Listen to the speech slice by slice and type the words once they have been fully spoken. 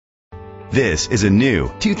This is a new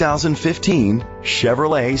 2015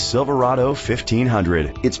 Chevrolet Silverado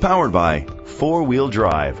 1500. It's powered by four-wheel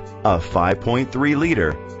drive, a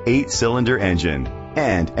 5.3-liter, 8-cylinder engine,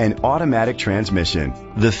 and an automatic transmission.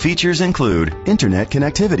 The features include internet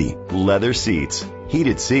connectivity, leather seats,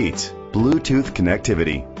 heated seats, Bluetooth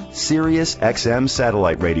connectivity, Sirius XM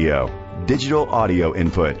satellite radio, digital audio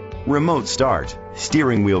input, remote start,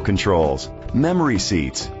 steering wheel controls, memory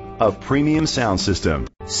seats, a premium sound system.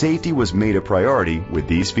 Safety was made a priority with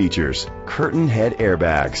these features: curtain head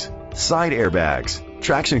airbags, side airbags,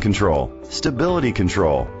 traction control, stability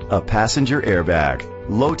control, a passenger airbag,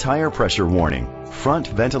 low tire pressure warning, front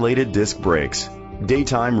ventilated disc brakes,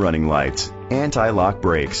 daytime running lights, anti-lock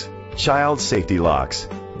brakes, child safety locks.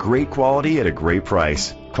 Great quality at a great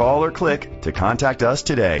price. Call or click to contact us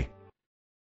today.